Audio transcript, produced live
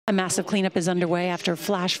A massive cleanup is underway after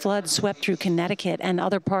flash floods swept through Connecticut and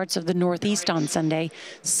other parts of the Northeast on Sunday.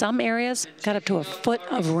 Some areas got up to a foot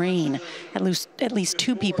of rain. At least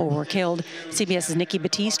 2 people were killed. CBS's Nikki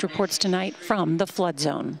Battiste reports tonight from the flood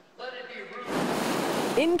zone.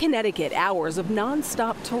 In Connecticut, hours of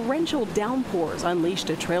nonstop torrential downpours unleashed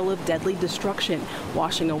a trail of deadly destruction,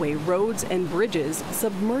 washing away roads and bridges,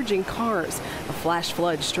 submerging cars. A flash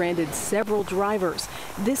flood stranded several drivers.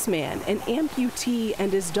 This man, an amputee,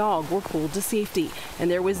 and his dog were pulled to safety.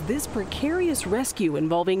 And there was this precarious rescue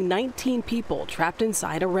involving 19 people trapped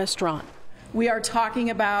inside a restaurant. We are talking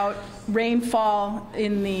about rainfall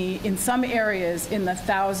in some areas in the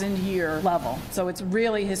 1,000-year level. So it's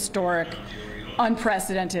really historic,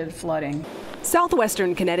 unprecedented flooding.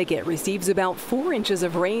 Southwestern Connecticut receives about 4 inches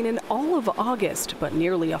of rain in all of August, but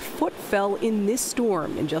nearly a foot fell in this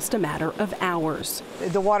storm in just a matter of hours.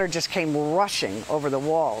 The water just came rushing over the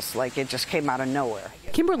walls like it just came out of nowhere.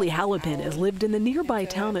 Kimberly Hallopin has lived in the nearby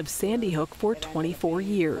town of Sandy Hook for 24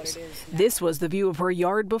 years. This was the view of her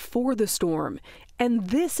yard before the storm. And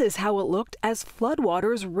this is how it looked as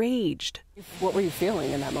floodwaters raged. What were you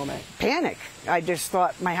feeling in that moment? Panic. I just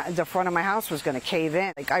thought the front of my house was going to cave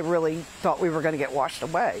in. I really thought we were going to get washed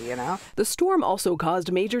away, you know. The storm also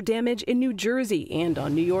caused major damage in New Jersey and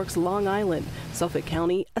on New York's Long Island. Suffolk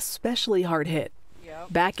County especially hard hit.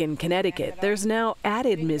 Back in Connecticut, there's now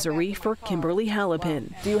added misery for Kimberly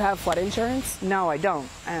Hallopin. Do you have flood insurance? No, I don't.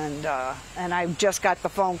 And I just got the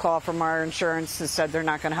phone call from our insurance that said they're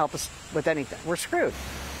not going to help us with anything. We're screwed.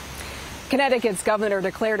 Connecticut's governor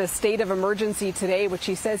declared a state of emergency today, which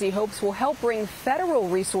he says he hopes will help bring federal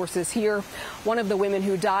resources here. One of the women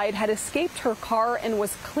who died had escaped her car and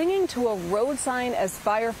was clinging to a road sign as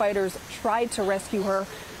firefighters tried to rescue her,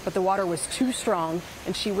 but the water was too strong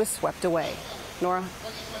and she was swept away. Norah?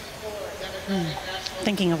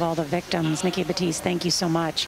 Thinking of all the victims. Nikki Battiste, thank you so much.